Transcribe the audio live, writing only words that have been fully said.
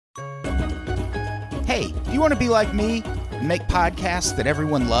Hey, do you want to be like me and make podcasts that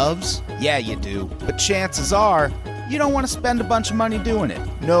everyone loves? Yeah, you do. But chances are, you don't want to spend a bunch of money doing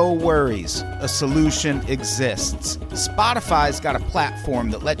it. No worries. A solution exists. Spotify's got a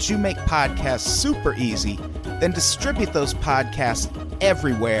platform that lets you make podcasts super easy, then distribute those podcasts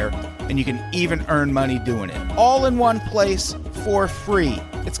everywhere, and you can even earn money doing it. All in one place for free.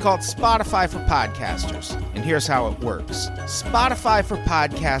 It's called Spotify for Podcasters, and here's how it works. Spotify for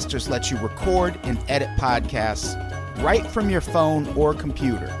Podcasters lets you record and edit podcasts right from your phone or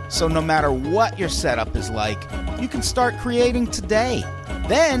computer. So no matter what your setup is like, you can start creating today.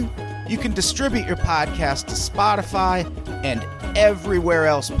 Then you can distribute your podcast to Spotify and everywhere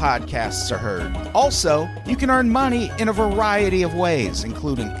else podcasts are heard. Also, you can earn money in a variety of ways,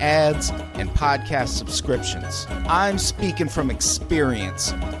 including ads and podcast subscriptions. I'm speaking from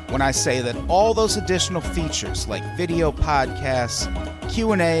experience when I say that all those additional features like video podcasts,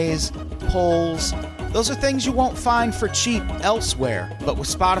 Q&As, polls, those are things you won't find for cheap elsewhere. But with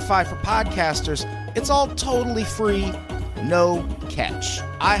Spotify for Podcasters, it's all totally free, no catch.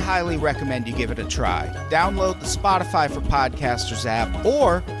 I highly recommend you give it a try. Download the Spotify for Podcasters app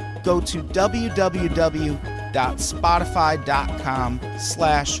or go to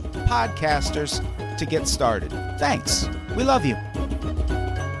www.spotify.com/podcasters to get started. Thanks. We love you.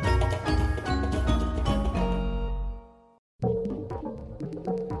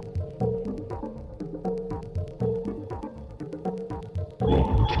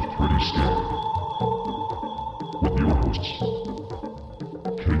 Welcome to Pretty Scary with your hosts,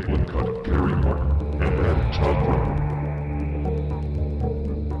 Caitlin Kari Martin and Adam Todd Brown.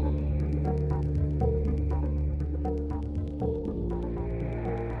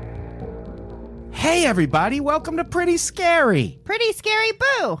 Hey everybody, welcome to Pretty Scary. Pretty Scary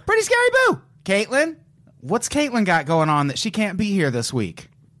Boo. Pretty Scary Boo. Caitlin, what's Caitlin got going on that she can't be here this week?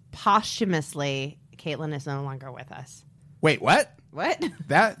 Posthumously, Caitlin is no longer with us. Wait, what? What?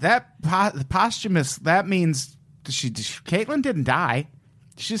 Posthumous, that means Caitlin didn't die.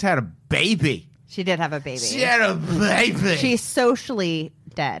 She just had a baby. She did have a baby. She had a baby. She's socially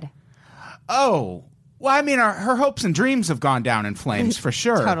dead. Oh. Well, I mean, her hopes and dreams have gone down in flames for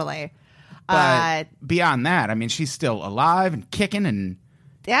sure. Totally. But beyond that, I mean, she's still alive and kicking and...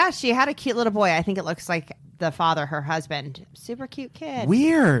 Yeah, she had a cute little boy. I think it looks like the father, her husband. Super cute kid.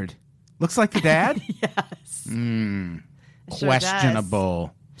 Weird. Looks like the dad? Yes. Sure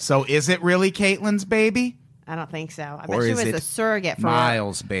Questionable. So is it really Caitlin's baby? I don't think so. I Or bet she is was it a surrogate for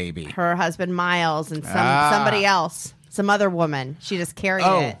Miles' baby? her husband, Miles, and somebody else. Some other woman. She just carried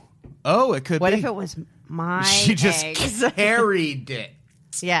it. Oh, it could What be. if it was my She just eggs? carried it.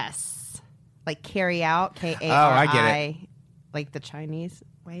 Yes. Like carry out, K-A-R-I. Oh, I get it. Like the Chinese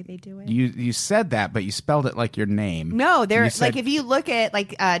way they do it. You said that, but you spelled it like your name. No, they're You said- like if you look at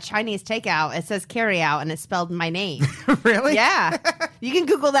like Chinese takeout, it says carry out and it's spelled my name. Really? Yeah. You can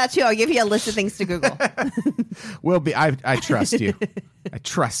Google that too. I'll give you a list of things to Google. Will be. I trust you. I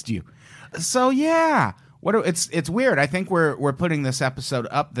trust you. So yeah. It's weird. I think we're putting this episode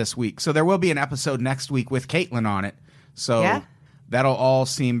up this week, so there will be an episode next week with Caitlin on it. So Yeah. that'll all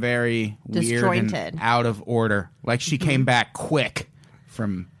seem very weird and Disjointed. out of order. Like she came back quick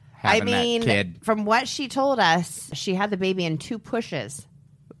from having that kid. From what she told us, she had the baby in 2 pushes,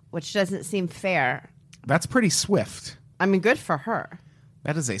 which doesn't seem fair. That's pretty swift. I mean, good for her.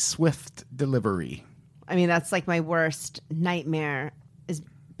 That is a swift delivery. I mean, that's like my worst nightmare is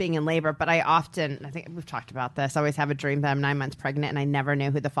being in labor. But I think we've talked about this. I always have a dream that I'm 9 months pregnant and I never know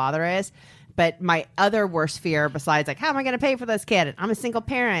who the father is. But my other worst fear, besides like, how am I going to pay for this kid? And I'm a single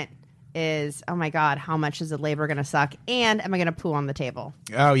parent. Is, oh my God, how much is the labor going to suck? And am I going to poo on the table?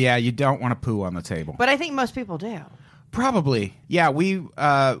 Oh yeah, you don't want to poo on the table. But I think most people do. Probably. Yeah, we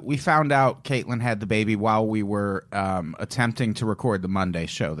found out Caitlin had the baby while we were attempting to record the Monday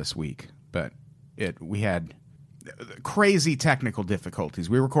show this week. But we had crazy technical difficulties.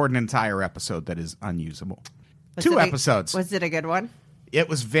 We recorded an entire episode that is unusable. 2 episodes. Was it a good one? It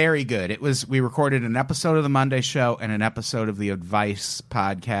was very good. We recorded an episode of the Monday show and an episode of the Advice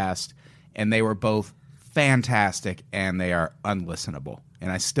podcast, and they were both fantastic, and they are unlistenable.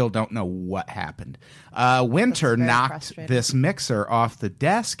 And I still don't know what happened. Winter knocked this mixer off the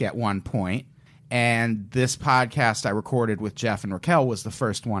desk at one point, and this podcast I recorded with Jeff and Raquel was the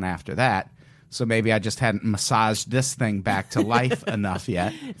first one after that. So maybe I just hadn't massaged this thing back to life enough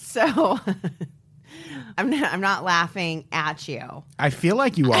yet. So I'm not laughing at you. I feel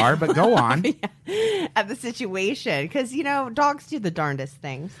like you are, but go on. At the situation. Because, dogs do the darndest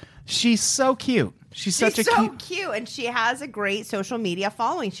things. She's so cute. She's such a so cute. And she has a great social media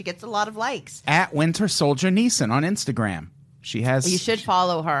following. She gets a lot of likes. At Winter Soldier Neeson on Instagram. You should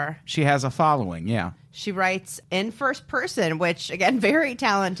follow her. She has a following, yeah. She writes in first person, which, again, very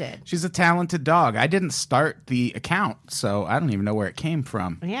talented. She's a talented dog. I didn't start the account, so I don't even know where it came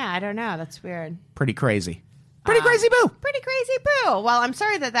from. Yeah, I don't know. That's weird. Pretty crazy. Pretty crazy boo. Pretty crazy boo. Well, I'm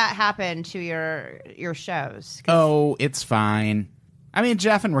sorry that happened to your shows. Oh, it's fine. I mean,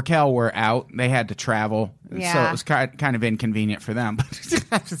 Jeff and Raquel were out. They had to travel, so it was kind of inconvenient for them. But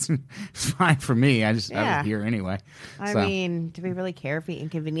it's fine for me. I was here anyway. I mean, do we really care if we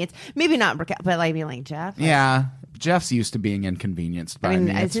inconvenience? Maybe not Raquel, but like Jeff. Yeah, Jeff's used to being inconvenienced by me.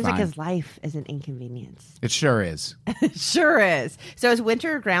 It seems like his life is an inconvenience. It sure is. It sure is. So is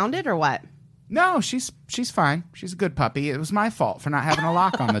Winter grounded or what? No, she's fine. She's a good puppy. It was my fault for not having a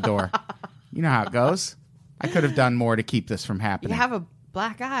lock on the door. You know how it goes. I could have done more to keep this from happening. You have a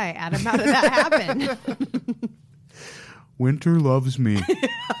black eye, Adam. How did that happen? Winter loves me.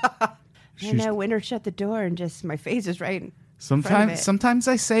 I know. Winter shut the door and just my face is right in front of it. Sometimes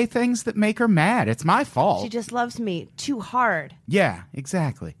I say things that make her mad. It's my fault. She just loves me too hard. Yeah,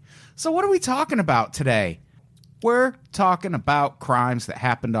 exactly. So what are we talking about today? We're talking about crimes that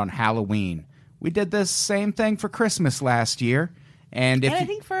happened on Halloween. We did this same thing for Christmas last year. And I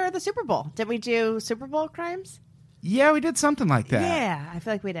think for the Super Bowl. Did we do Super Bowl crimes? Yeah, we did something like that. Yeah, I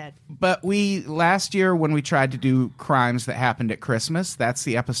feel like we did. But last year when we tried to do crimes that happened at Christmas, that's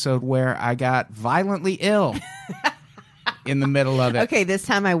the episode where I got violently ill in the middle of it. Okay, this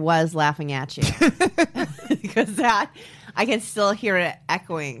time I was laughing at you. Because I can still hear it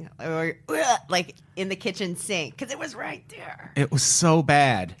echoing, like in the kitchen sink, because it was right there. It was so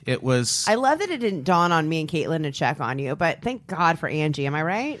bad. It was. I love that it didn't dawn on me and Caitlin to check on you, but thank God for Angie. Am I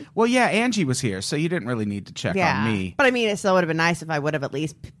right? Well, yeah, Angie was here, so you didn't really need to check on me. But I mean, it still would have been nice if I would have at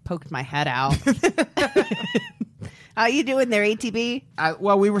least poked my head out. How you doing there, ATB?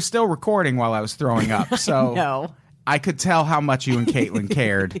 Well, we were still recording while I was throwing up, so no. I could tell how much you and Caitlin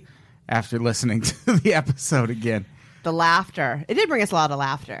cared after listening to the episode again. The laughter. It did bring us a lot of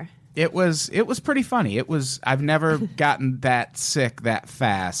laughter. It was pretty funny. I've never gotten that sick that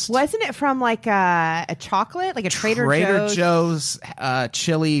fast. Wasn't it from like a chocolate? Like a Trader Joe's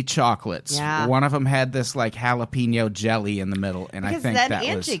chili chocolates. Yeah. One of them had this like jalapeno jelly in the middle, and because I think then that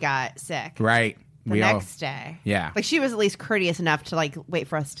Angie got sick. Right. The next day. Yeah. Like she was at least courteous enough to like wait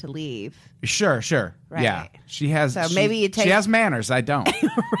for us to leave. Sure. Right. Yeah. She has maybe she has manners. I don't.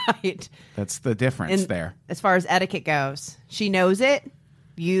 Right. That's the difference there. As far as etiquette goes, she knows it.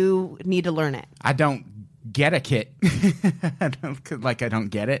 You need to learn it. I don't get a kit. I don't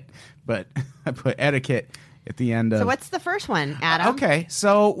get it, but I put etiquette at the end of. So what's the first one, Adam? Okay,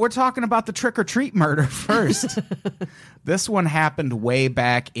 so we're talking about the trick-or-treat murder first. This one happened way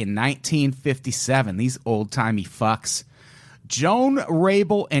back in 1957. These old-timey fucks. Joan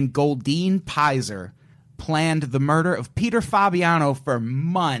Rabel and Goldine Pizer planned the murder of Peter Fabiano for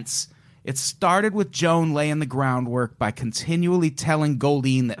months. It started with Joan laying the groundwork by continually telling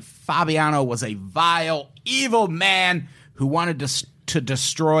Goldine that Fabiano was a vile, evil man who wanted to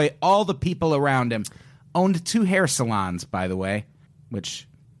destroy all the people around him. Owned 2 hair salons, by the way, which...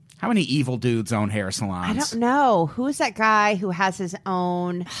 How many evil dudes own hair salons? I don't know. Who's that guy who has his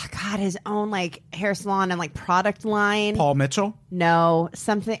own, like hair salon and like product line? Paul Mitchell? No,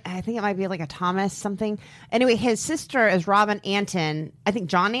 something. I think it might be like a Thomas something. Anyway, his sister is Robin Anton. I think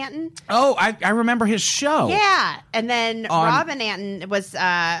John Anton. Oh, I remember his show. Yeah. And then Robin Anton was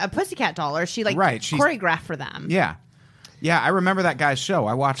a Pussycat doll, or she choreographed for them. Yeah. Yeah, I remember that guy's show.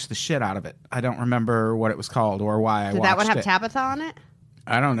 I watched the shit out of it. I don't remember what it was called or why I watched it. Did that one have Tabitha on it?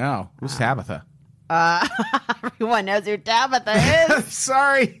 I don't know. Who's Tabitha? Everyone knows who Tabitha is.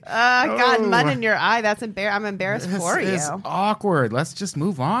 Sorry. God, mud in your eye. That's I'm embarrassed for you. This is awkward. Let's just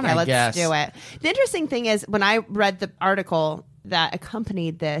move on, I guess. Let's do it. The interesting thing is, when I read the article that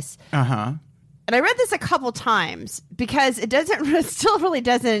accompanied this, and I read this a couple times because it still really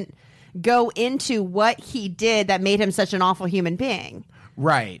doesn't go into what he did that made him such an awful human being.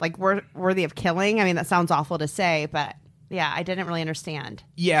 Right. Like, worthy of killing. I mean, that sounds awful to say, but... Yeah, I didn't really understand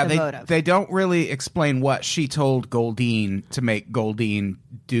the motive. They don't really explain what she told Goldine to make Goldine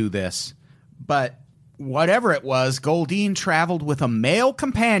do this. But whatever it was, Goldine traveled with a male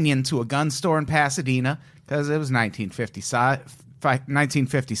companion to a gun store in Pasadena because it was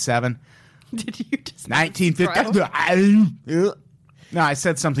 1957. Did you just 1950? No, I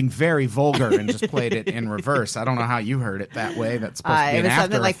said something very vulgar and just played it in reverse. I don't know how you heard it that way. That's supposed to be an After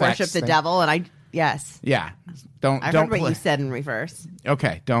something like Effects worship the thing. devil, and yes. Yeah. I remember what you said in reverse.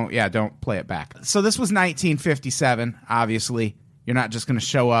 Okay. Don't play it back. So this was 1957. Obviously, you're not just going to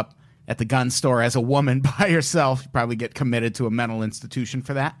show up at the gun store as a woman by yourself. You probably get committed to a mental institution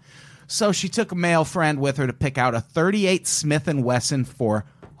for that. So she took a male friend with her to pick out a .38 Smith & Wesson for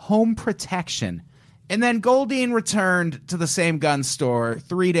home protection. And then Goldine returned to the same gun store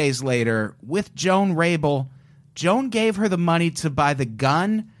 3 days later with Joan Rabel. Joan gave her the money to buy the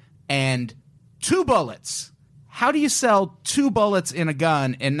gun and 2 bullets. How do you sell 2 bullets in a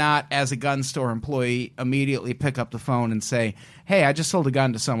gun and not, as a gun store employee, immediately pick up the phone and say, hey, I just sold a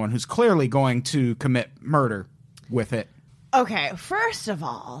gun to someone who's clearly going to commit murder with it? Okay, first of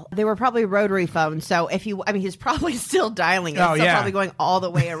all, they were probably rotary phones, so he's probably still dialing it. Oh, still yeah. Probably going all the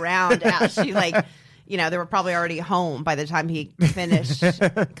way around. Actually, they were probably already home by the time he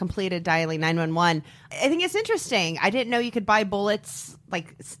completed dialing 911. I think it's interesting. I didn't know you could buy bullets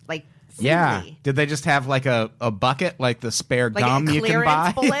like Yeah. singly. Did they just have like a bucket, like the spare gum you can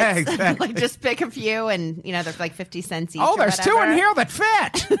buy? Bullets? Yeah, exactly. Like just pick a few and, they're like 50 cents each. Oh, or there's 2 in whatever. here that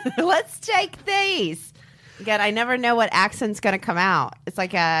fit. Let's take these. Again, I never know what accent's going to come out. It's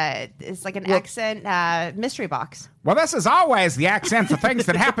like an accent mystery box. Well, this is always the accent for things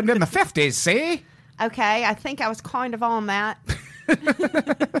that happened in the 50s, see? Okay, I think I was kind of on that.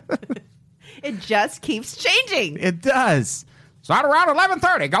 It just keeps changing. It does. So at around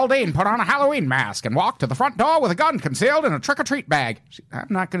 11:30, Goldine put on a Halloween mask and walked to the front door with a gun concealed in a trick-or-treat bag. I'm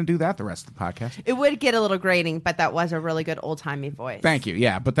not going to do that the rest of the podcast. It would get a little grating, but that was a really good old-timey voice. Thank you.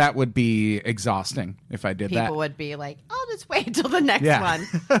 Yeah, but that would be exhausting if I did that. People would be like, I'll just wait till the next Yeah.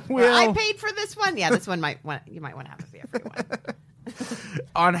 one. Well- I paid for this one. Yeah, this one you might want to have it be a free one.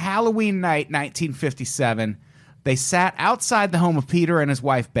 On Halloween night, 1957, they sat outside the home of Peter and his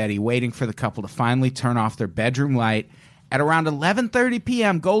wife, Betty, waiting for the couple to finally turn off their bedroom light. At around 11:30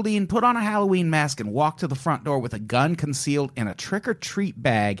 p.m., Goldine put on a Halloween mask and walked to the front door with a gun concealed in a trick-or-treat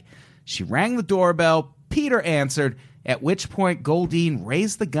bag. She rang the doorbell. Peter answered, at which point Goldine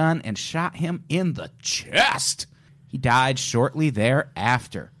raised the gun and shot him in the chest. He died shortly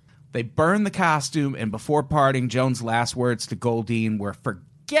thereafter. They burned the costume, and before parting, Joan's last words to Goldine were,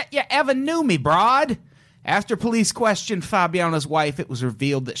 "Forget you ever knew me, broad." After police questioned Fabiana's wife, it was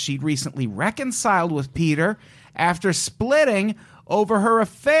revealed that she'd recently reconciled with Peter after splitting over her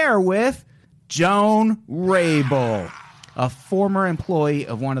affair with Joan Rabel, a former employee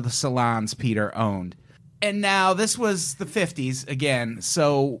of one of the salons Peter owned. And now, this was the 50s again,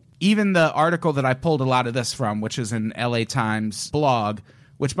 so even the article that I pulled a lot of this from, which is an LA Times blog,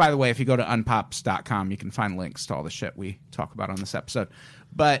 which, by the way, if you go to unpops.com, you can find links to all the shit we talk about on this episode.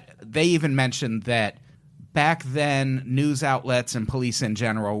 But they even mentioned that back then, news outlets and police in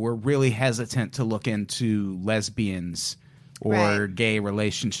general were really hesitant to look into lesbians or gay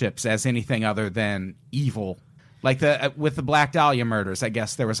relationships as anything other than evil. Like with the Black Dahlia murders, I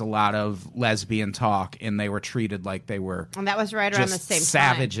guess there was a lot of lesbian talk, and they were treated like they were And that was right around the just same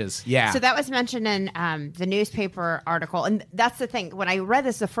savages. time. Yeah. So that was mentioned in the newspaper article. And that's the thing. When I read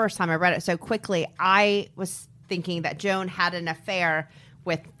this the first time, I read it so quickly, I was thinking that Joan had an affair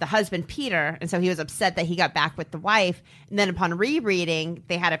with the husband, Peter, and so he was upset that he got back with the wife. And then upon rereading,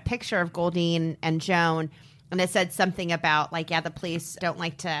 they had a picture of Goldine and Joan, and it said something about, like, the police don't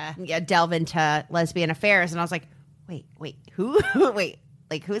like to delve into lesbian affairs. And I was like, wait, who? Wait,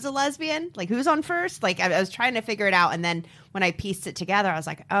 like, who's a lesbian? Like, who's on first? Like, I was trying to figure it out, and then when I pieced it together, I was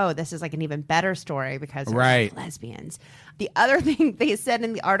like, oh, this is like an even better story because they're Right. lesbians. The other thing they said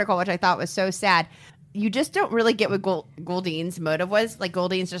in the article, which I thought was so sad, you just don't really get what Goldine's motive was. Like,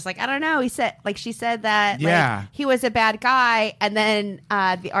 Goldine's just like, I don't know. She said that like, he was a bad guy. And then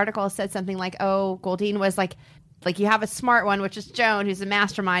the article said something like, oh, Goldine was like you have a smart one, which is Joan, who's a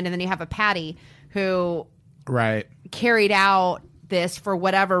mastermind. And then you have a Patty who carried out this for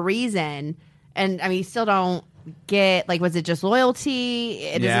whatever reason. And I mean, you still don't get, like, was it just loyalty?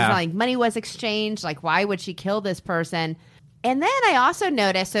 It isn't like money was exchanged. Like, why would she kill this person? And then I also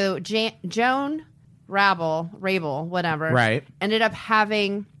noticed, so Joan Rabel, whatever, ended up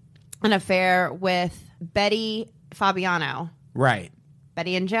having an affair with Betty Fabiano. Right.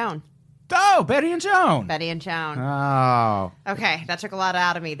 Betty and Joan. Oh, Betty and Joan. Betty and Joan. Oh. Okay, that took a lot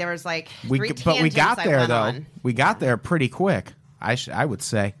out of me. There was like But we got there, though. On. We got there pretty quick, I would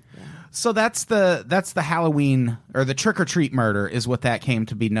say. Yeah. So that's the Halloween, or the trick-or-treat murder is what that came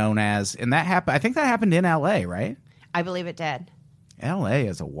to be known as. And that happened, I think that happened in L.A., right? I believe it did. L.A.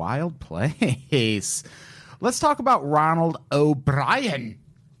 is a wild place. Let's talk about Ronald O'Brien.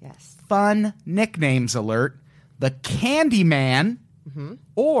 Yes. Fun Nicknames alert. The Candyman,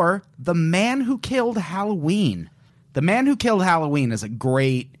 or the Man Who Killed Halloween. The Man Who Killed Halloween is a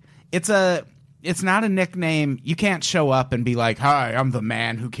great... It's not a nickname. You can't show up and be like, hi, I'm the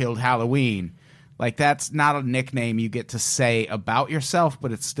Man Who Killed Halloween. Like, that's not a nickname you get to say about yourself,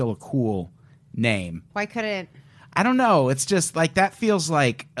 but it's still a cool name. Why couldn't... I don't know. It's just like that feels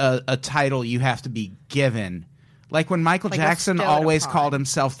like a title you have to be given. Like when Michael Like Jackson bestowed always upon. called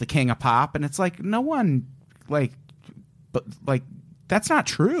himself the king of pop, and it's like no one like, but like that's not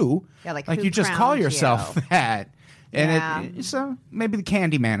true. Yeah, like, you who just call crowned yourself you? that, Yeah. and so maybe the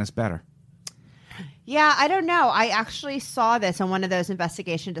Candyman is better. Yeah, I don't know. I actually saw this on one of those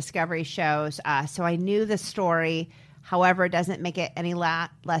investigation discovery shows, so I knew the story. However, it doesn't make it any less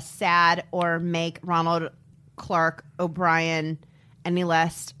sad or make Ronald Clark O'Brien any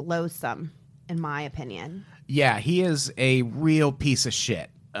less loathsome, in my opinion. Yeah, he is a real piece of shit.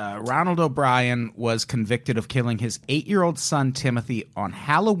 Ronald O'Brien was convicted of killing his 8-year-old son Timothy on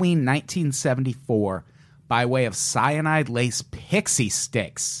Halloween 1974 by way of cyanide-laced pixie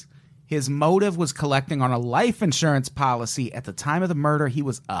sticks. His motive was collecting on a life insurance policy. At the time of the murder, he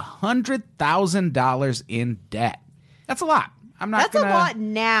was $100,000 in debt. That's a lot. That's a lot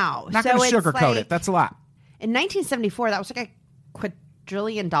now. Not So going to it's sugarcoat like, it. That's a lot. In 1974, that was like a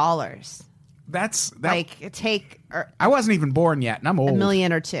quadrillion dollars. That, Like take I wasn't even born yet, and I'm old. $1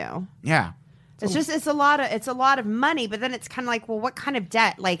 million or $2 million. Yeah. It's a lot of money, but then it's kind of like, well, what kind of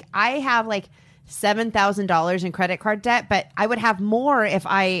debt? Like I have like $7,000 in credit card debt, but I would have more if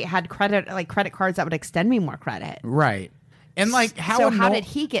I had credit cards that would extend me more credit. Right. And like how did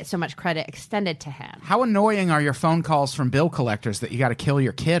he get so much credit extended to him? How annoying are your phone calls from bill collectors that you got to kill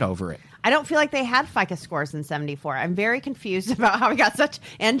your kid over it? I don't feel like they had FICO scores in 74. I'm very confused about how he got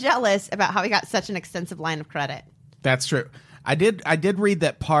and jealous about how he got such an extensive line of credit. That's true. I did read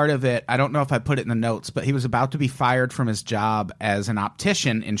that part of it. I don't know if I put it in the notes, but he was about to be fired from his job as an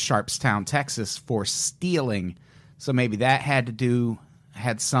optician in Sharpstown, Texas for stealing. So maybe that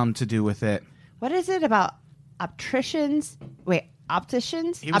had some to do with it. What is it about opticians? Wait,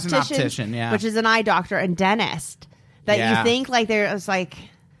 opticians? He was an optician, yeah. Which is an eye doctor and dentist. That Yeah. you think like there's like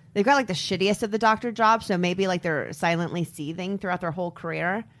they've got like the shittiest of the doctor jobs, so maybe like they're silently seething throughout their whole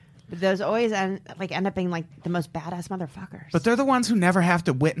career. But those always end up being like the most badass motherfuckers. But they're the ones who never have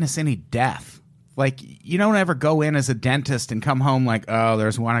to witness any death. Like, you don't ever go in as a dentist and come home like, oh,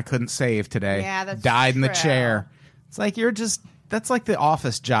 there's one I couldn't save today. Yeah, that's died in the true. chair. It's like that's like the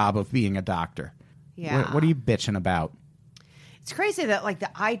office job of being a doctor. Yeah. What are you bitching about? It's crazy that like the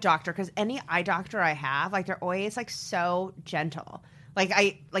eye doctor, because any eye doctor I have, like they're always like so gentle. Like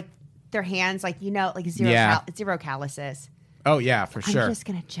their hands, like like zero calluses. Oh, yeah, for sure. I'm just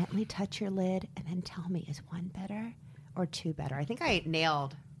going to gently touch your lid and then tell me, is 1 better or 2 better? I think I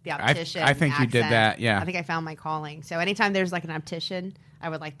nailed the optician. I think you did that, yeah. I think I found my calling. So anytime there's like an optician, I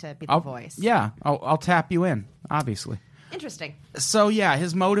would like to be the voice. Yeah, I'll tap you in, obviously. Interesting. So, yeah,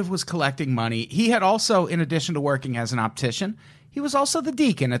 his motive was collecting money. He had also, in addition to working as an optician, he was also the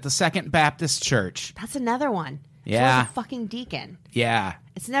deacon at the Second Baptist Church. That's another one. Yeah. So he's a fucking deacon. Yeah.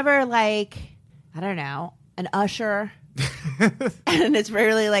 It's never like, I don't know, an usher. And it's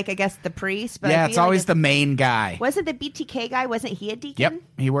rarely like, I guess, the priest. But yeah, I it's feel always like the main guy. Wasn't the BTK guy, wasn't he a deacon? Yep.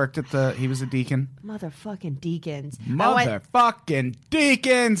 He worked he was a deacon. Motherfucking deacons. Motherfucking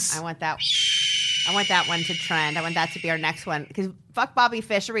deacons. I want that one to trend. I want that to be our next one. Because fuck Bobby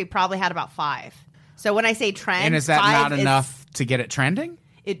Fischer, we probably had about 5. So when I say trend, And is that 5 not enough to get it trending?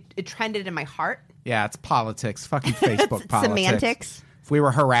 It trended in my heart. Yeah, it's politics. Fucking Facebook It's politics. semantics. If we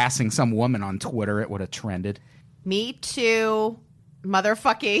were harassing some woman on Twitter, it would have trended. Me too.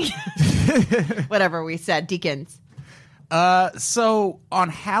 Motherfucking. Whatever we said. Deacons. So on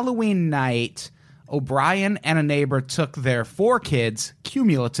Halloween night, O'Brien and a neighbor took their 4 kids,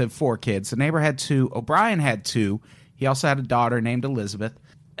 cumulative 4 kids. The neighbor had 2. O'Brien had 2. He also had a daughter named Elizabeth.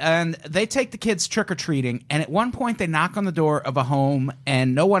 And they take the kids trick-or-treating, and at one point they knock on the door of a home,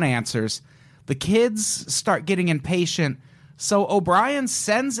 and no one answers. The kids start getting impatient, so O'Brien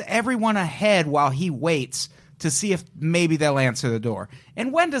sends everyone ahead while he waits to see if maybe they'll answer the door.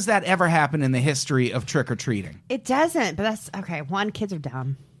 And when does that ever happen in the history of trick-or-treating? It doesn't, but that's okay. 1, kids are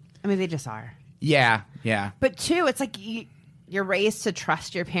dumb. I mean, they just are. Yeah, yeah. But 2, it's like you're raised to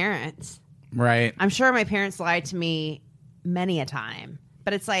trust your parents. Right. I'm sure my parents lied to me many a time,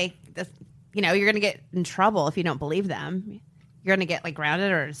 but it's like, you're going to get in trouble if you don't believe them. You're going to get like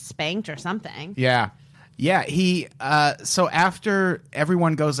grounded or spanked or something. Yeah. Yeah. So after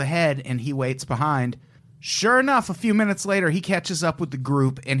everyone goes ahead and he waits behind, sure enough, a few minutes later, he catches up with the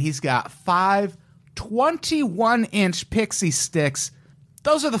group and he's got 5 21-inch pixie sticks.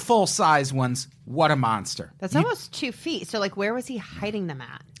 Those are the full-size ones. What a monster. That's almost 2 feet. So, like, where was he hiding them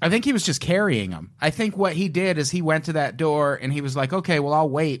at? I think he was just carrying them. I think what he did is he went to that door and he was like, okay, well, I'll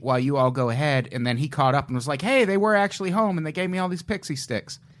wait while you all go ahead. And then he caught up and was like, hey, they were actually home and they gave me all these pixie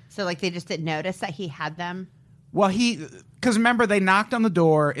sticks. So, like, they just didn't notice that he had them? Well, because remember, they knocked on the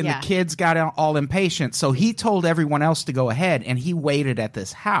door and the kids got all impatient. So he told everyone else to go ahead and he waited at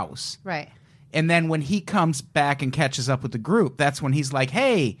this house. Right. And then when he comes back and catches up with the group, that's when he's like,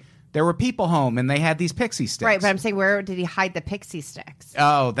 hey, there were people home and they had these pixie sticks. Right, but I'm saying, where did he hide the pixie sticks?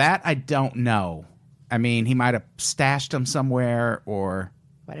 Oh, that I don't know. I mean, he might have stashed them somewhere, or...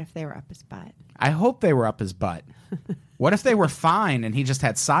 What if they were up his butt? I hope they were up his butt. What if they were fine and he just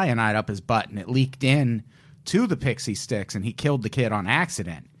had cyanide up his butt and it leaked in to the pixie sticks and he killed the kid on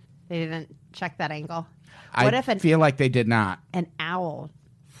accident? They didn't check that angle. I feel like they did not. An owl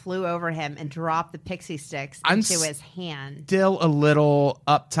flew over him and dropped the pixie sticks into his hand. Still a little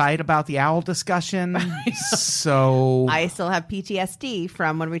uptight about the owl discussion. So I still have PTSD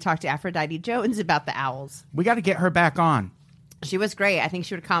from when we talked to Aphrodite Jones about the owls. We got to get her back on. She was great. I think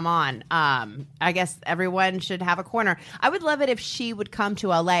she would come on. I guess everyone should have a corner. I would love it if she would come to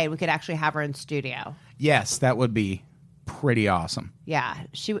LA and we could actually have her in studio. Yes, that would be pretty awesome. Yeah,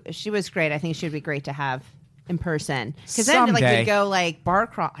 she was great. I think she would be great to have in person. Because then we'd go like bar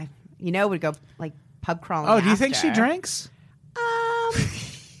crawl. We'd go like pub crawling. Oh, do you think she drinks? I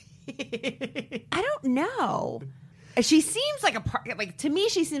don't know. She seems like to me,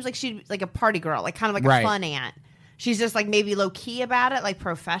 she seems like she's like a party girl, like kind of like a fun aunt. She's just like maybe low key about it, like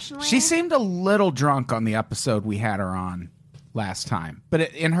professionally. She seemed a little drunk on the episode we had her on last time.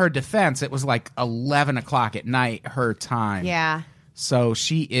 But in her defense, it was like 11 o'clock at night, her time. Yeah. So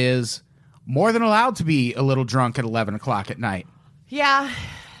she is more than allowed to be a little drunk at 11 o'clock at night. Yeah.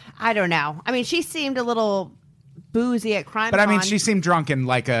 I don't know. I mean, she seemed a little boozy at CrimeCon. But I mean, she seemed drunk in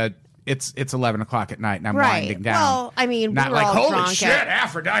like it's 11 o'clock at night and I'm winding down. Well, I mean, not we were like, all holy drunk shit, at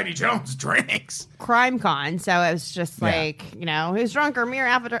Aphrodite Jones drinks. CrimeCon, so it was just like, who's drunk or mere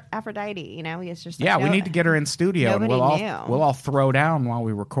Aphrodite, it's just like, we need to get her in studio and we'll all throw down while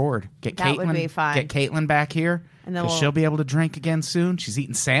we record. That would be fun. Get Caitlin back here, and she'll be able to drink again soon. She's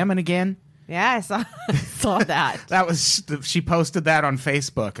eating salmon again. Yeah, I saw that. She posted that on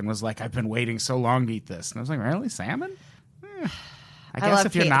Facebook and was like, I've been waiting so long to eat this. And I was like, really? Salmon? I guess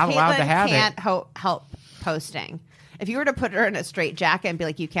if you're not allowed to have can't help posting. If you were to put her in a straight jacket and be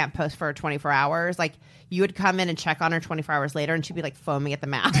like, you can't post for 24 hours, like you would come in and check on her 24 hours later and she'd be like foaming at the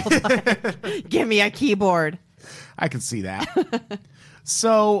mouth. Like, give me a keyboard. I can see that.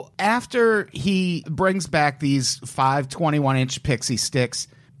 So after he brings back these 5 21-inch pixie sticks,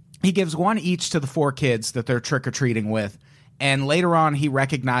 he gives one each to the 4 kids that they're trick-or-treating with. And later on, he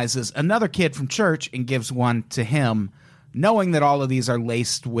recognizes another kid from church and gives one to him, knowing that all of these are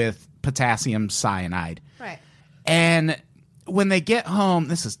laced with potassium cyanide. Right. And when they get home,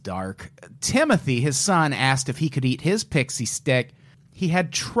 this is dark, Timothy, his son, asked if he could eat his pixie stick. He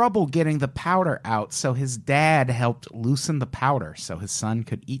had trouble getting the powder out, so his dad helped loosen the powder so his son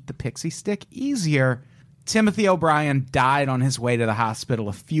could eat the pixie stick easier. Timothy O'Brien died on his way to the hospital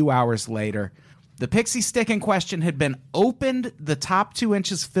a few hours later. The pixie stick in question had been opened, the top 2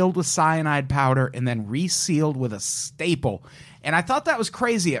 inches filled with cyanide powder, and then resealed with a staple. And I thought that was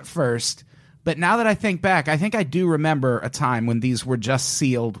crazy at first, but now that I think back, I think I do remember a time when these were just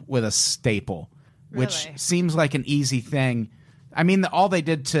sealed with a staple, which seems like an easy thing. I mean, all they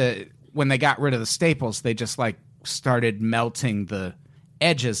did when they got rid of the staples, they just like started melting the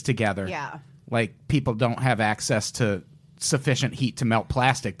edges together. Yeah. Like people don't have access to sufficient heat to melt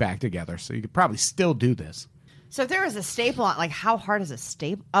plastic back together, so you could probably still do this. So if there was a staple on, like how hard is a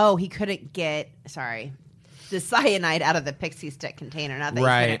staple? Oh, he couldn't get, the cyanide out of the pixie stick container. Not that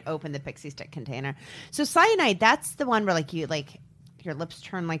he couldn't open the pixie stick container. So cyanide, that's the one where like you like your lips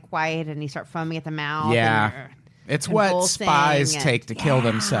turn like white and you start foaming at the mouth. Yeah. It's what spies take to kill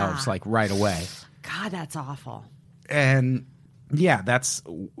themselves like right away. God, that's awful. And yeah, that's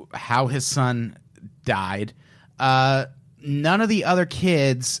how his son died. None of the other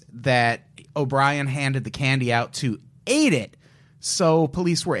kids that O'Brien handed the candy out to ate it, so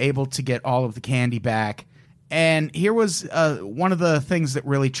police were able to get all of the candy back. And here was one of the things that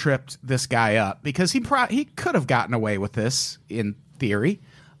really tripped this guy up, because he could have gotten away with this in theory,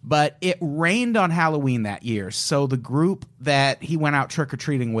 but it rained on Halloween that year, so the group that he went out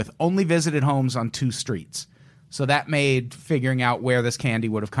trick-or-treating with only visited homes on 2 streets. So that made figuring out where this candy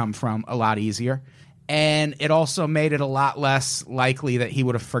would have come from a lot easier. And it also made it a lot less likely that he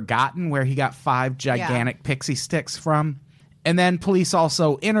would have forgotten where he got 5 gigantic pixie sticks from. And then police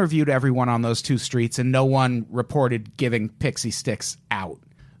also interviewed everyone on those 2 streets, and no one reported giving pixie sticks out.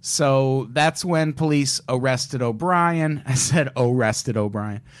 So that's when police arrested O'Brien. I said arrested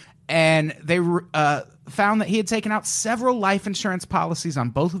O'Brien. And they found that he had taken out several life insurance policies on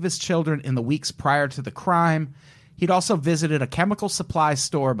both of his children in the weeks prior to the crime. He'd also visited a chemical supply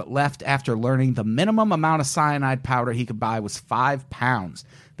store, but left after learning the minimum amount of cyanide powder he could buy was 5 pounds.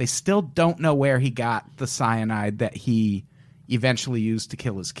 They still don't know where he got the cyanide that he eventually used to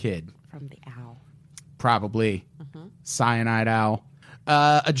kill his kid. From the owl. Probably. Cyanide owl.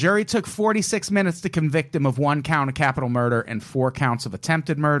 A jury took 46 minutes to convict him of 1 count of capital murder and 4 counts of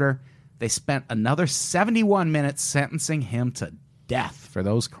attempted murder. They spent another 71 minutes sentencing him to death for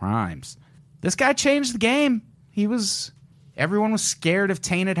those crimes. This guy changed the game. Everyone was scared of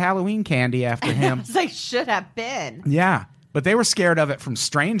tainted Halloween candy after him. It's like, should have been. Yeah, but they were scared of it from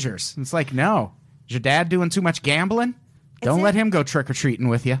strangers. It's like, no. Is your dad doing too much gambling? Don't let him go trick-or-treating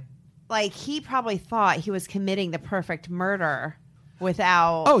with you. Like, he probably thought he was committing the perfect murder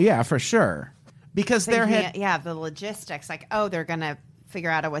without... Oh, yeah, for sure. Because there had... Yeah, the logistics. Like, oh, they're going to figure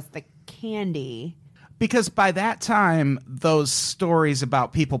out it was the candy. Because by that time, those stories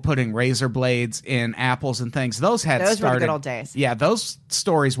about people putting razor blades in apples and things, those were the good old days. Yeah, those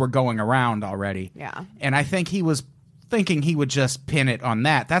stories were going around already. Yeah. And I think he was thinking he would just pin it on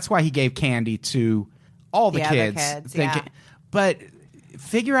that. That's why he gave candy to all the kids. Other kids, But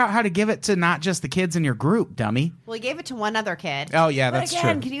figure out how to give it to not just the kids in your group, dummy. Well, he gave it to one other kid. Oh, yeah, that's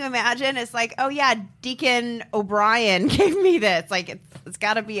true. Can you imagine? It's like, oh, yeah, Deacon O'Brien gave me this. Like, it's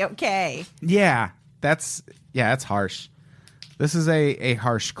got to be okay. Yeah. That's harsh. This is a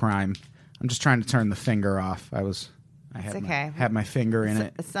harsh crime. I'm just trying to turn the finger off. I had my finger in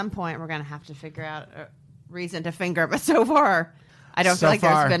it. At some point, we're going to have to figure out a reason to finger, but so far, I don't feel like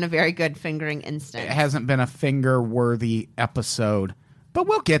there's been a very good fingering instance. It hasn't been a finger-worthy episode, but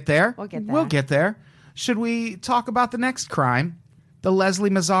we'll get there. We'll get there. Should we talk about the next crime? The Leslie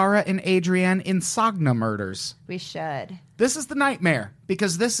Mazzara and Adrienne Insagna murders. We should. This is the nightmare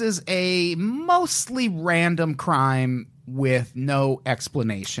because this is a mostly random crime with no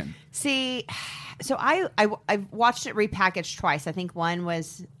explanation. See, so I watched it repackaged twice. I think one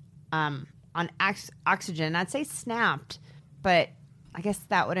was on Oxygen. I'd say Snapped, but I guess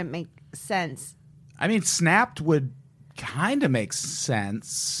that wouldn't make sense. I mean, Snapped would kind of make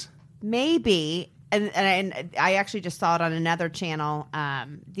sense. Maybe. And I actually just saw it on another channel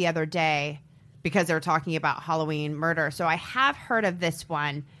the other day because they were talking about Halloween murder. So I have heard of this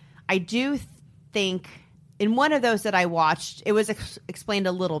one. I do think in one of those that I watched, it was explained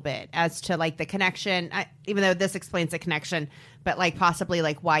a little bit as to like the connection, even though this explains the connection, but like possibly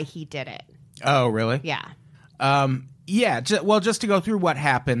like why he did it. Oh, really? Yeah. Just to go through what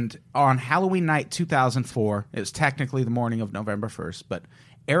happened on Halloween night 2004, it was technically the morning of November 1st, but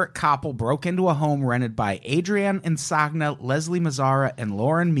Eric Koppel broke into a home rented by Adrienne Insagna, Leslie Mazzara, and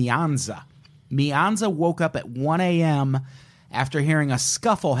Lauren Mianza. Mianza woke up at 1 a.m. after hearing a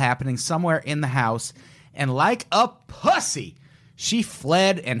scuffle happening somewhere in the house, and like a pussy, she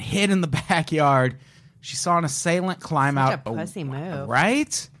fled and hid in the backyard. She saw an assailant climb out. Such a pussy move.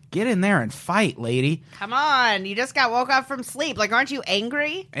 Right? Get in there and fight, lady. Come on. You just got woke up from sleep. Like, aren't you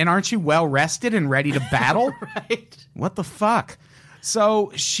angry? And aren't you well rested and ready to battle? Right. What the fuck?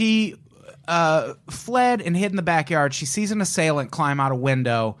 So she fled and hid in the backyard. She sees an assailant climb out a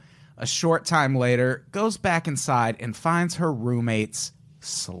window. A short time later, goes back inside and finds her roommates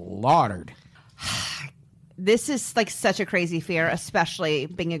slaughtered. This is like such a crazy fear, especially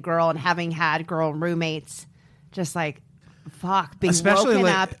being a girl and having had girl roommates. Just like, fuck, being woken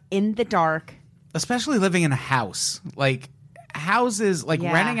up in the dark. Especially living in a house. Like, houses, like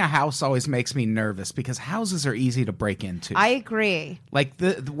renting a house always makes me nervous because houses are easy to break into. I agree. Like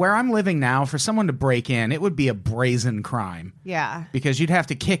where I'm living now, for someone to break in, it would be a brazen crime. Yeah. Because you'd have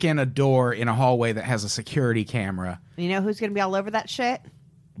to kick in a door in a hallway that has a security camera. You know who's going to be all over that shit?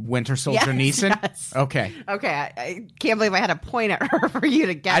 Winter Soldier Neeson? Yes. Okay. I can't believe I had to point at her for you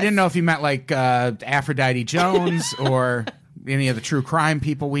to guess. I didn't know if you meant like Aphrodite Jones or any of the true crime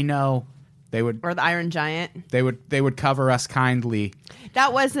people we know. They would, or the Iron Giant. They would cover us kindly.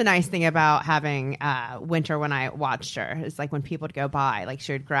 That was the nice thing about having Winter when I watched her. It's like when people would go by, like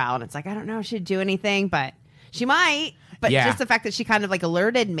she would growl, and it's like I don't know if she'd do anything, but she might. But just the fact that she kind of like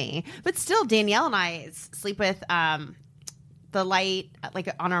alerted me. But still, Danielle and I sleep with the light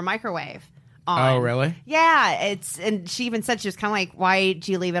like on our microwave. On. Oh, really? Yeah, and she even said she was kind of like, "Why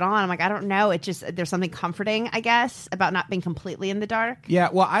do you leave it on?" I'm like, I don't know. It just there's something comforting, I guess, about not being completely in the dark. Yeah,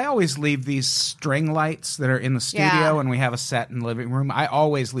 well, I always leave these string lights that are in the studio, and we have a set in the living room. I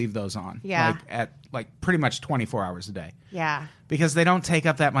always leave those on. Yeah, at pretty much 24 hours a day. Yeah, because they don't take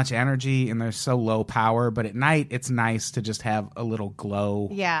up that much energy and they're so low power. But at night, it's nice to just have a little glow.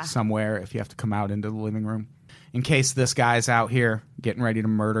 Somewhere if you have to come out into the living room. In case this guy's out here getting ready to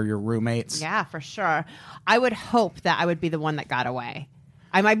murder your roommates. Yeah, for sure. I would hope that I would be the one that got away.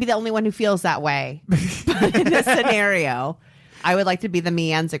 I might be the only one who feels that way. But in this scenario, I would like to be the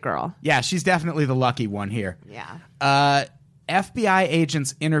Mianza girl. Yeah, she's definitely the lucky one here. Yeah. FBI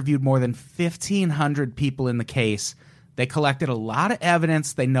agents interviewed more than 1,500 people in the case. They collected a lot of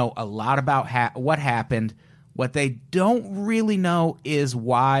evidence. They know a lot about what happened. What they don't really know is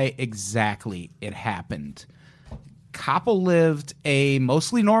why exactly it happened. Koppel lived a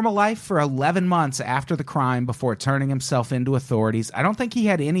mostly normal life for 11 months after the crime before turning himself into authorities. I don't think he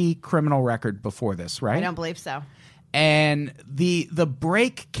had any criminal record before this, right? I don't believe so. And the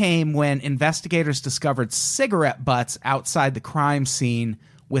break came when investigators discovered cigarette butts outside the crime scene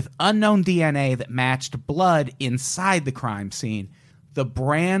with unknown DNA that matched blood inside the crime scene. The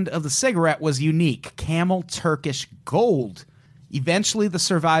brand of the cigarette was unique, Camel Turkish Gold. Eventually, the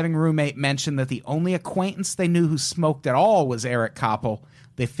surviving roommate mentioned that the only acquaintance they knew who smoked at all was Eric Koppel,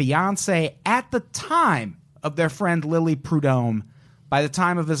 the fiancé at the time of their friend Lily Prudhomme. By the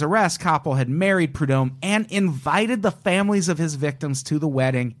time of his arrest, Koppel had married Prudhomme and invited the families of his victims to the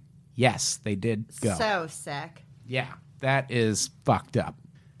wedding. Yes, they did go. So sick. Yeah, that is fucked up.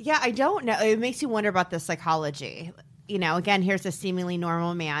 Yeah, I don't know. It makes you wonder about the psychology. You know, again, here's a seemingly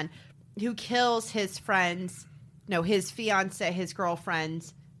normal man who kills his friends, his fiance, his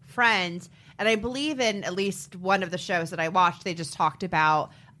girlfriend's friends. And I believe in at least one of the shows that I watched, they just talked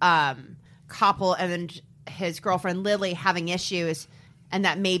about Koppel and his girlfriend Lily having issues, and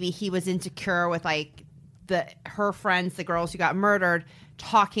that maybe he was insecure with like her friends, the girls who got murdered,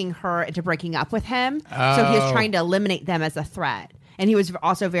 talking her into breaking up with him. Oh. So he was trying to eliminate them as a threat. And he was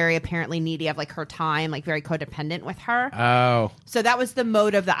also very apparently needy of like her time, like very codependent with her. Oh. So that was the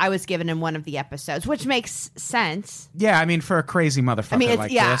motive that I was given in one of the episodes, which makes sense. Yeah, I mean, for a crazy motherfucker like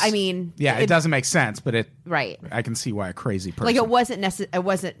this. Yeah, it doesn't make sense, but it... Right. I can see why a crazy person... Like it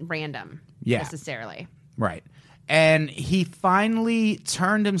wasn't random necessarily. Right. And he finally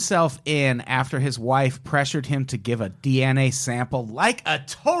turned himself in after his wife pressured him to give a DNA sample like a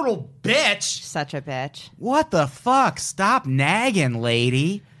total bitch. Such a bitch. What the fuck? Stop nagging,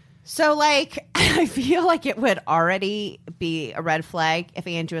 lady. So, like, I feel like it would already be a red flag if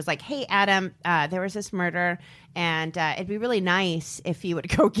Andrew was like, hey, Adam, there was this murder, and it'd be really nice if you would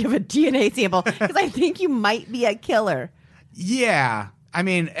go give a DNA sample, because I think you might be a killer. Yeah. I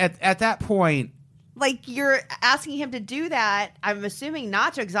mean, at that point... Like, you're asking him to do that, I'm assuming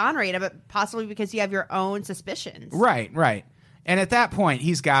not to exonerate him, but possibly because you have your own suspicions. Right. And at that point,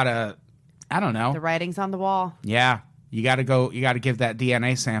 he's got to, I don't know. The writing's on the wall. Yeah. You got to give that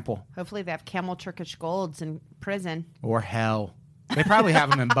DNA sample. Hopefully they have Camel Turkish Golds in prison. Or hell. They probably have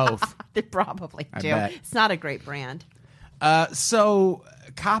them in both. They probably do. It's not a great brand. So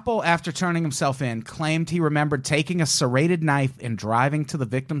Koppel, after turning himself in, claimed he remembered taking a serrated knife and driving to the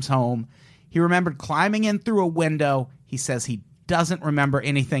victim's home. He remembered climbing in through a window. He says he doesn't remember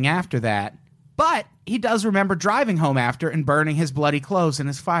anything after that, but he does remember driving home after and burning his bloody clothes in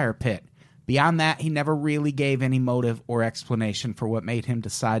his fire pit. Beyond that, he never really gave any motive or explanation for what made him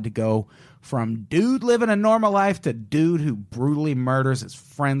decide to go from dude living a normal life to dude who brutally murders his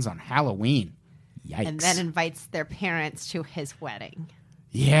friends on Halloween. Yikes. And then invites their parents to his wedding.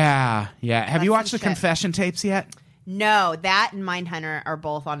 Yeah. Have you watched the confession tapes yet? No, that and Mindhunter are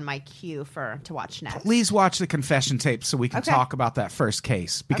both on my queue to watch next. Please watch the confession tapes so we can talk about that first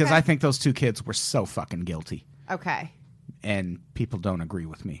case, because I think those two kids were so fucking guilty. Okay. And people don't agree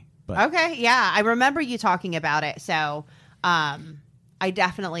with me. But okay, yeah. I remember you talking about it, so I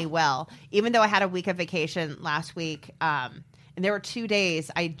definitely will. Even though I had a week of vacation last week, and there were 2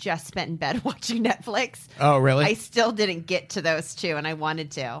 days I just spent in bed watching Netflix. Oh, really? I still didn't get to those two, and I wanted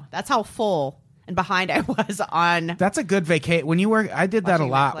to. That's how full and behind I was on. That's a good vacation. When you work, I did that a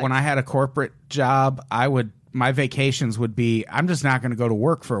lot. Netflix. When I had a corporate job, my vacations would be, I'm just not going to go to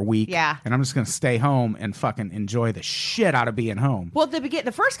work for a week. Yeah. And I'm just going to stay home and fucking enjoy the shit out of being home. Well,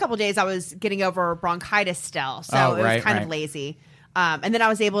 the first couple of days I was getting over bronchitis still, so it was kind of lazy. And then I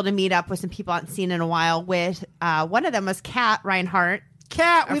was able to meet up with some people I hadn't seen in a while. With one of them was Kat Reinhardt.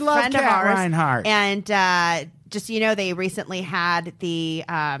 We love Kat Reinhardt. And just so you know, they recently had the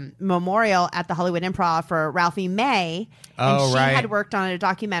memorial at the Hollywood Improv for Ralphie May. And she had worked on a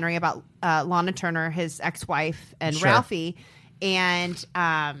documentary about Lana Turner, his ex-wife, and Ralphie. And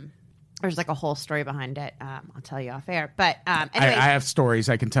there's like a whole story behind it. I'll tell you off air. But anyways, I have stories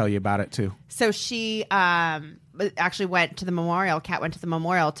I can tell you about it too. So she actually went to the memorial. Kat went to the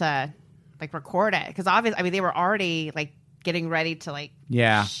memorial to like record it, because obviously, I mean, they were already like getting ready to like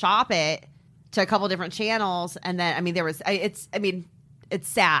shop it to a couple different channels. And then, I mean, it's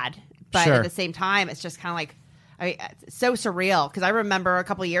sad, but at the same time, it's just kind of like, it's so surreal. Because I remember a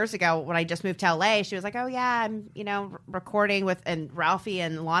couple of years ago when I just moved to LA, she was like, oh yeah, I'm, recording with, and Ralphie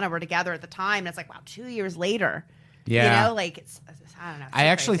and Lana were together at the time. And it's like, wow, 2 years later, like it's I don't know. I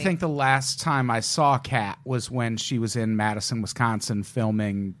actually think the last time I saw Kat was when she was in Madison, Wisconsin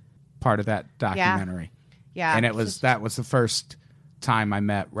filming part of that documentary. Yeah. And that was the first time I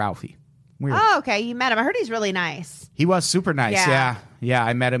met Ralphie. Weird. Oh, okay. You met him. I heard he's really nice. He was super nice. Yeah. Yeah.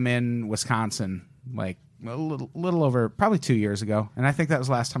 I met him in Wisconsin, like a little over probably 2 years ago. And I think that was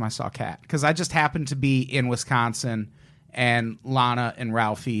the last time I saw Kat, because I just happened to be in Wisconsin, and Lana and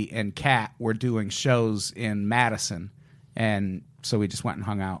Ralphie and Kat were doing shows in Madison. And so we just went and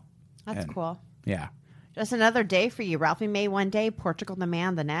hung out. That's cool. Yeah. Just another day for you. Ralphie May one day, Portugal the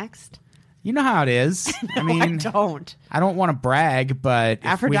Man the next. You know how it is. No, I don't. I don't want to brag, but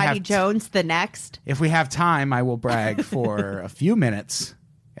Aphrodite Jones the next. If we have time, I will brag for a few minutes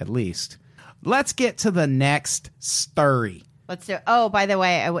at least. Let's get to the next story. Let's do it. Oh, by the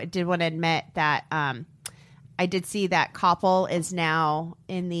way, I did want to admit that I did see that Koppel is now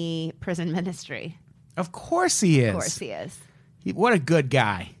in the prison ministry. Of course he is. Of course he is. What a good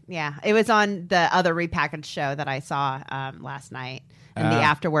guy. Yeah. It was on the other repackaged show that I saw last night. And the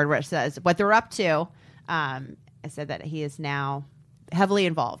afterword where it says what they're up to. I said that he is now heavily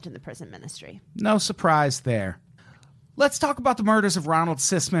involved in the prison ministry. No surprise there. Let's talk about the murders of Ronald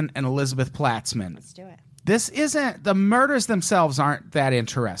Sisman and Elizabeth Platzman. Let's do it. The murders themselves aren't that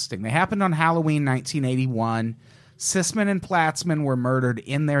interesting. They happened on Halloween 1981. Sisman and Platzman were murdered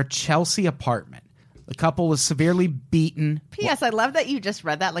in their Chelsea apartment. The couple was severely beaten. P.S. I love that you just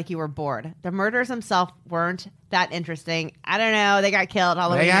read that like you were bored. The murders themselves weren't that interesting. I don't know. They got killed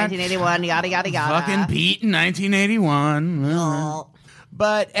Halloween 1981. Yada, yada, yada. Fucking beat in 1981.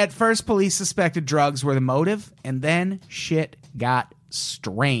 But at first, police suspected drugs were the motive, and then shit got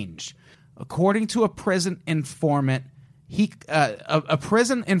strange. According to a prison informant, a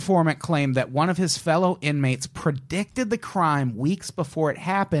prison informant claimed that one of his fellow inmates predicted the crime weeks before it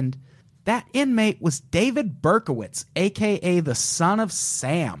happened. That inmate was David Berkowitz, a.k.a. the son of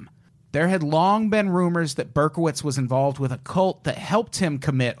Sam. There had long been rumors that Berkowitz was involved with a cult that helped him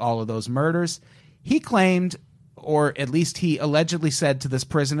commit all of those murders. He claimed, or at least he allegedly said to this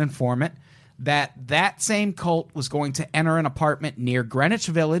prison informant, that same cult was going to enter an apartment near Greenwich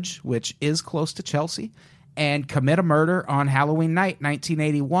Village, which is close to Chelsea, and commit a murder on Halloween night,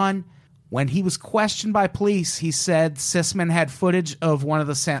 1981. When he was questioned by police, he said Sisman had footage of one of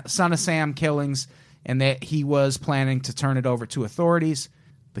the Son of Sam killings and that he was planning to turn it over to authorities.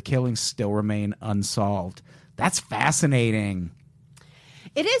 The killings still remain unsolved. That's fascinating.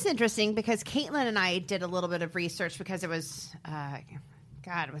 It is interesting because Caitlin and I did a little bit of research because it was,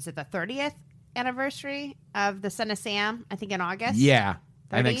 was it the 30th anniversary of the Son of Sam? I think in August. Yeah.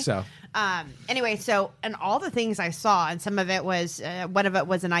 30? I think so. Anyway, and all the things I saw, and some of it was, one of it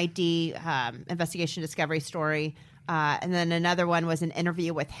was an ID investigation discovery story. And then another one was an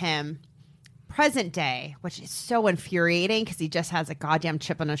interview with him present day, which is so infuriating because he just has a goddamn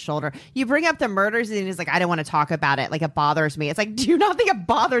chip on his shoulder. You bring up the murders and he's like, I don't want to talk about it. Like, it bothers me. It's like, do you not think it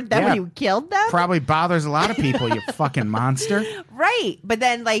bothered them when you killed them? Probably bothers a lot of people, you fucking monster. Right. But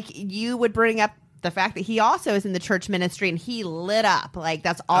then, like, you would bring up the fact that he also is in the church ministry and he lit up. Like,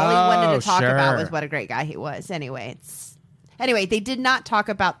 that's all he wanted to talk about was what a great guy he was. Anyway, they did not talk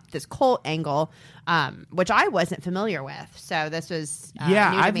about this cult angle, which I wasn't familiar with. So this was new to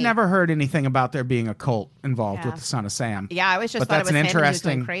I've me. never heard anything about there being a cult involved with the Son of Sam. Yeah, I was just but thought that's it was an him and he was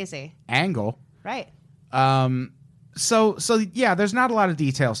interesting going crazy. angle. Right. So there's not a lot of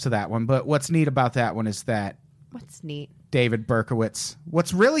details to that one, but what's neat about that one is that What's neat? David Berkowitz.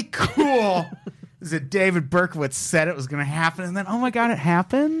 What's really cool is that David Berkowitz said it was going to happen, and then, oh my God, it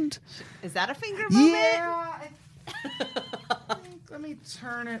happened. Is that a finger moment? Yeah. Let me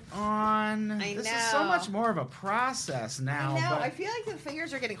turn it on. This is so much more of a process now. I know. I feel like the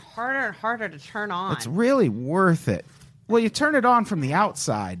fingers are getting harder and harder to turn on. It's really worth it. Well, you turn it on from the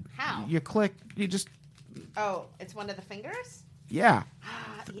outside. How? You click. You just. Oh, it's one of the fingers? Yeah.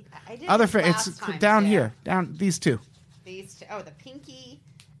 I did Other. last It's time, down too. here. Down these two. These two. Oh, the pinky.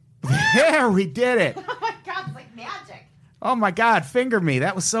 There, we did it. Oh my God, it's like magic. Oh my God, finger me.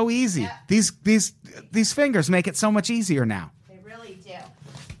 That was so easy. Yeah. These fingers make it so much easier now. They really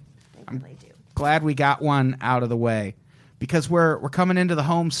do. Glad we got one out of the way because we're coming into the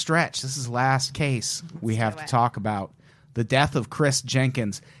home stretch. This is the last case we have to talk about. The death of Chris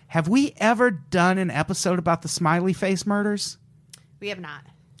Jenkins. Have we ever done an episode about the Smiley Face murders? We have not.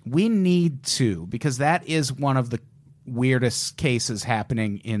 We need to, because that is one of the weirdest cases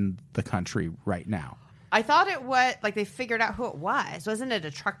happening in the country right now. I thought it was like they figured out who it was. Wasn't it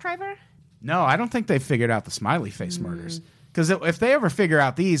a truck driver? No, I don't think they figured out the Smiley Face murders. Because if they ever figure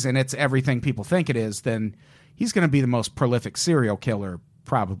out these and it's everything people think it is, then he's going to be the most prolific serial killer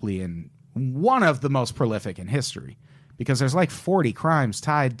probably in one of the most prolific in history. Because there's like 40 crimes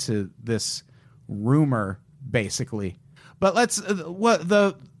tied to this rumor, basically. But let's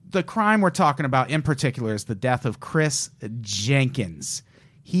the crime we're talking about in particular is the death of Chris Jenkins.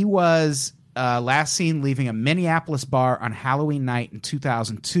 He was last seen leaving a Minneapolis bar on Halloween night in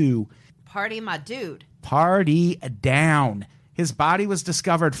 2002. Party, my dude. Party down. His body was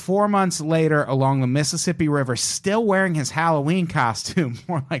discovered 4 months later along the Mississippi River, still wearing his Halloween costume.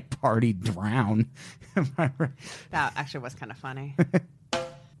 More like party drown. Am I right? That actually was kind of funny.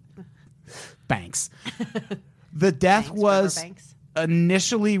 Thanks. The death was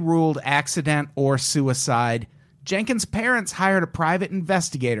initially ruled accident or suicide. Jenkins' parents hired a private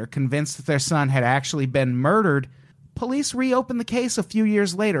investigator convinced that their son had actually been murdered. Police reopened the case a few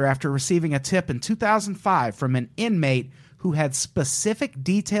years later after receiving a tip in 2005 from an inmate who had specific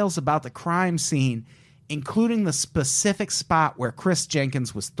details about the crime scene, including the specific spot where Chris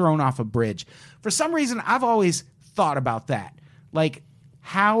Jenkins was thrown off a bridge. For some reason, I've always thought about that. Like,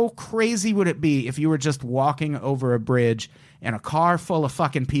 how crazy would it be if you were just walking over a bridge and a car full of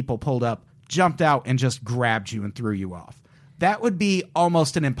fucking people pulled up, jumped out, and just grabbed you and threw you off? That would be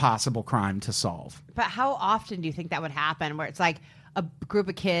almost an impossible crime to solve. But how often do you think that would happen, where it's like a group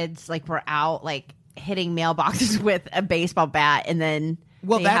of kids like were out like hitting mailboxes with a baseball bat, and then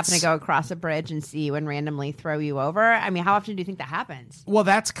they happen to go across a bridge and see you and randomly throw you over? I mean, how often do you think that happens? Well,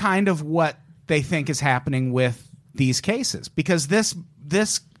 that's kind of what they think is happening with these cases, because this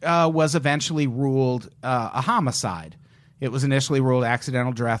was eventually ruled a homicide. It was initially ruled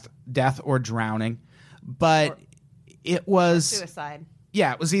accidental death or drowning, but it was suicide.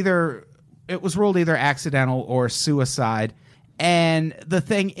 Yeah, it was ruled either accidental or suicide. And the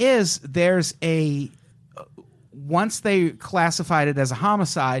thing is, once they classified it as a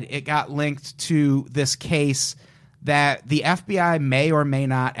homicide, it got linked to this case that the FBI may or may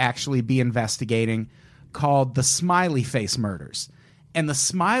not actually be investigating, called the Smiley Face murders. And the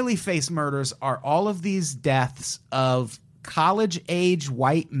Smiley Face murders are all of these deaths of college-age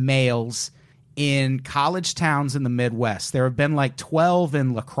white males in college towns in the Midwest. There have been like 12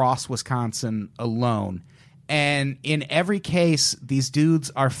 in La Crosse, Wisconsin alone. And in every case, these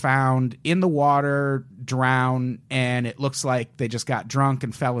dudes are found in the water, drowned, and it looks like they just got drunk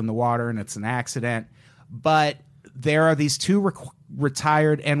and fell in the water and it's an accident. But there are these two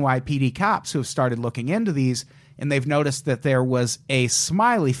retired NYPD cops who have started looking into these, and they've noticed that there was a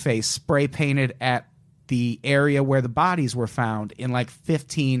smiley face spray painted at the area where the bodies were found in like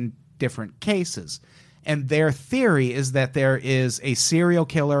 15 different cases. And their theory is that there is a serial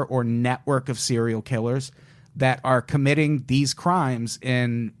killer or network of serial killers that are committing these crimes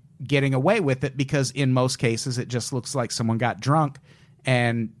and getting away with it, because in most cases it just looks like someone got drunk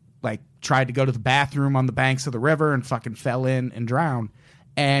and like tried to go to the bathroom on the banks of the river and fucking fell in and drowned.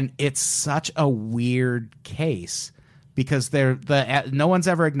 And it's such a weird case because no one's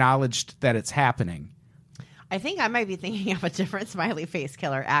ever acknowledged that it's happening. I think I might be thinking of a different smiley face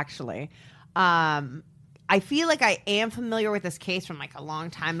killer, actually. I feel like I am familiar with this case from like a long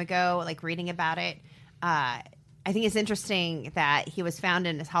time ago, like reading about it. I think it's interesting that he was found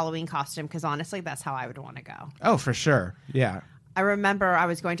in his Halloween costume, because honestly, that's how I would want to go. Oh, for sure. Yeah. I remember I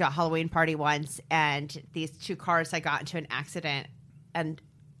was going to a Halloween party once, and these two cars, I got into an accident. And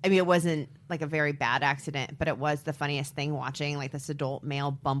I mean, it wasn't like a very bad accident, but it was the funniest thing watching like this adult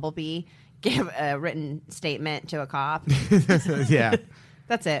male bumblebee give a written statement to a cop. Yeah.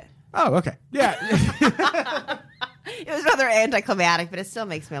 That's it. Oh, okay. Yeah. It was rather anticlimactic, but it still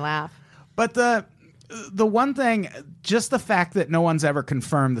makes me laugh. But the one thing, just the fact that no one's ever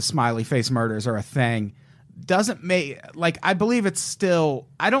confirmed the smiley face murders are a thing doesn't make, like, I believe it's still,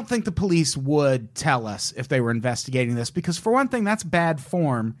 I don't think the police would tell us if they were investigating this, because for one thing, that's bad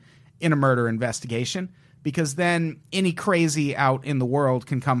form in a murder investigation, because then any crazy out in the world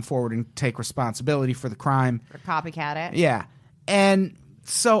can come forward and take responsibility for the crime. Or copycat it. Yeah. And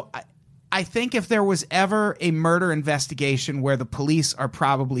so I think if there was ever a murder investigation where the police are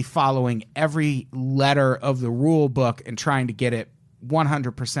probably following every letter of the rule book and trying to get it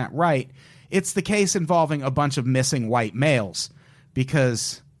 100% right, it's the case involving a bunch of missing white males,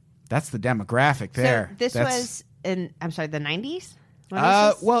 because that's the demographic there. So this was in, I'm sorry, the 90s?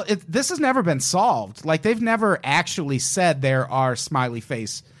 Well, this has never been solved. Like, they've never actually said there are smiley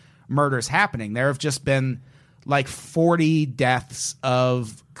face murders happening. There have just been like 40 deaths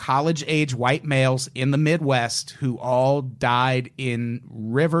of college-age white males in the Midwest who all died in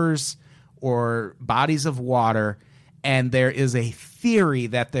rivers or bodies of water, and there is a theory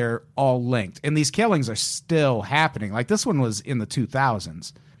that they're all linked. And these killings are still happening. Like, this one was in the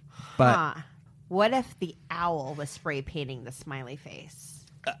 2000s. But what if the owl was spray painting the smiley face?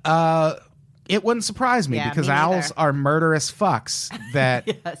 It wouldn't surprise me, because owls are murderous fucks that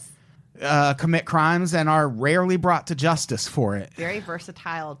Yes. commit crimes and are rarely brought to justice for it. Very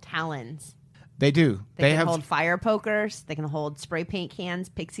versatile talons. They do. They can hold fire pokers. They can hold spray paint cans,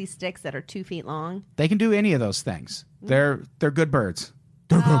 pixie sticks that are 2 feet long. They can do any of those things. They're good birds.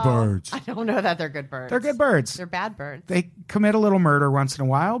 They're good birds. I don't know that they're good birds. They're good birds. They're bad birds. They commit a little murder once in a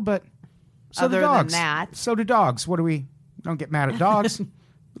while, but so do dogs. Other than that. So do dogs. What do we... Don't get mad at dogs. We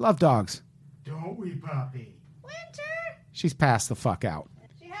love dogs. Don't we, puppy? Winter! She's passed the fuck out.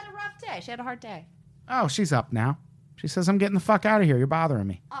 She had a rough day. She had a hard day. Oh, she's up now. She says, I'm getting the fuck out of here. You're bothering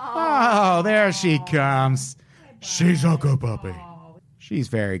me. Oh, there she comes. She's a good puppy. She's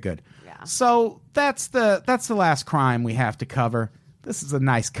very good. Yeah. So that's the last crime we have to cover. This is a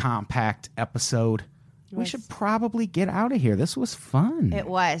nice compact episode. We should probably get out of here. This was fun. It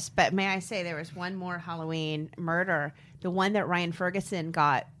was. But may I say, there was one more Halloween murder. The one that Ryan Ferguson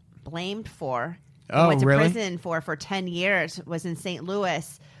got blamed for. Oh, went to really? prison for 10 years. Was in St.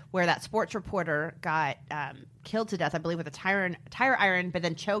 Louis, where that sports reporter got killed to death, I believe, with a tire iron, but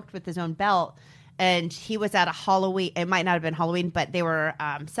then choked with his own belt. And he was at a Halloween. It might not have been Halloween, but they were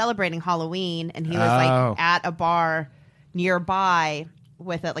celebrating Halloween, and he was like at a bar nearby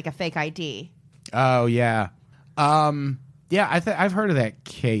with like a fake ID. Oh yeah, yeah. I've heard of that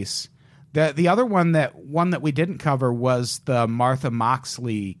case. The other one that we didn't cover was the Martha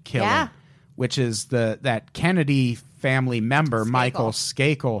Moxley killing, which is that Kennedy family member, Michael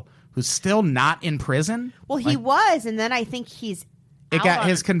Skakel, who's still not in prison. Well, he was, and then I think he's.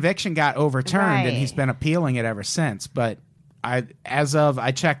 His conviction got overturned, and he's been appealing it ever since. But I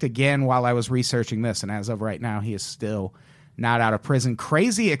checked again while I was researching this, and as of right now, he is still not out of prison.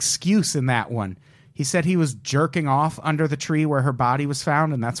 Crazy excuse in that one. He said he was jerking off under the tree where her body was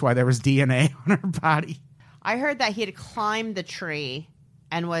found, and that's why there was DNA on her body. I heard that he had climbed the tree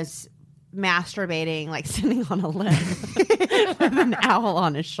and was masturbating, like sitting on a limb with an owl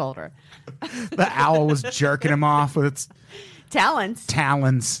on his shoulder. The owl was jerking him off with its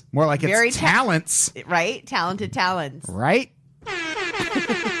talons. More like it's talents. Right? Talented talons. Right?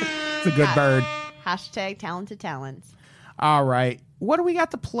 It's a good bird. Hashtag talented talons. All right. What do we got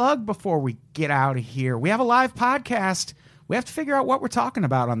to plug before we get out of here? We have a live podcast. We have to figure out what we're talking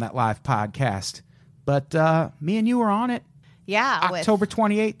about on that live podcast. But me and you are on it. Yeah. October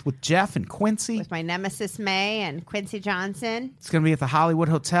 28th with Jeff and Quincy. With my nemesis May and Quincy Johnson. It's going to be at the Hollywood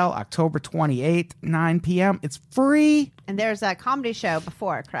Hotel, October 28th, 9 p.m. It's free. And there's a comedy show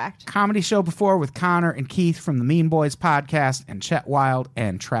before, correct? Comedy show before with Connor and Keith from the Mean Boys podcast and Chet Wild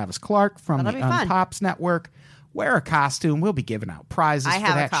and Travis Clark from the Unpops Network. Wear a costume. We'll be giving out prizes for that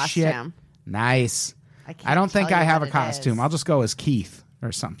shit. I have a costume. Nice. I don't think I have a costume. I'll just go as Keith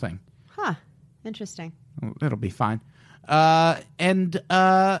or something. Huh. Interesting. It'll be fine. Yeah,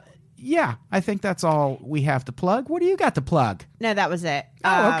 I think that's all we have to plug. What do you got to plug? No, that was it.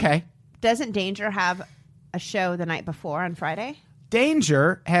 Oh, okay. Doesn't Danger have a show the night before on Friday?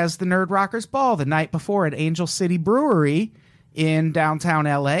 Danger has the Nerd Rockers Ball the night before at Angel City Brewery in downtown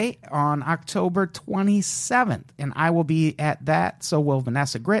LA on October 27th. And I will be at that. So will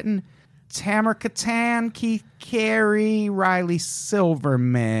Vanessa Gritton, Tamara Katan, Keith Carey, Riley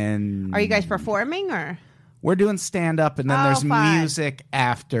Silverman. Are you guys performing or? We're doing stand-up, and then there's music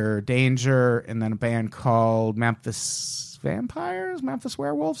after Danger, and then a band called Memphis Vampires, Memphis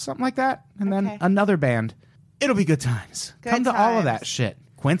Werewolves, something like that, and then another band. It'll be good times. Come to all of that shit.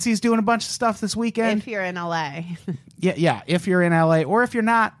 Quincy's doing a bunch of stuff this weekend. If you're in LA. Yeah, if you're in LA, or if you're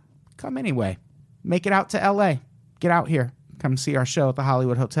not, come anyway. Make it out to LA. Get out here. Come see our show at the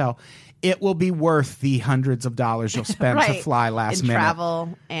Hollywood Hotel. It will be worth the hundreds of dollars you'll spend to fly last minute.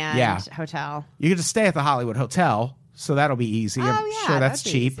 Travel and hotel. You get to stay at the Hollywood Hotel, so that'll be easy. I'm sure that's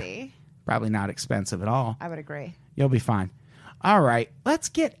cheap. Easy. Probably not expensive at all. I would agree. You'll be fine. All right, let's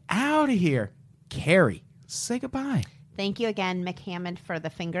get out of here. Kari, say goodbye. Thank you again, Mick Hammond, for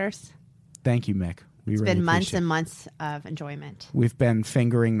the fingers. Thank you, Mick. It's been months and months of enjoyment. We've been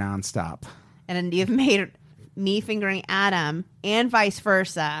fingering nonstop. And you've made me fingering Adam and vice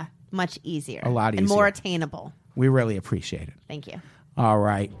versa much easier. A lot easier. And more attainable. We really appreciate it. Thank you. All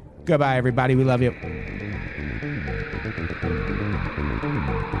right. Goodbye, everybody. We love you.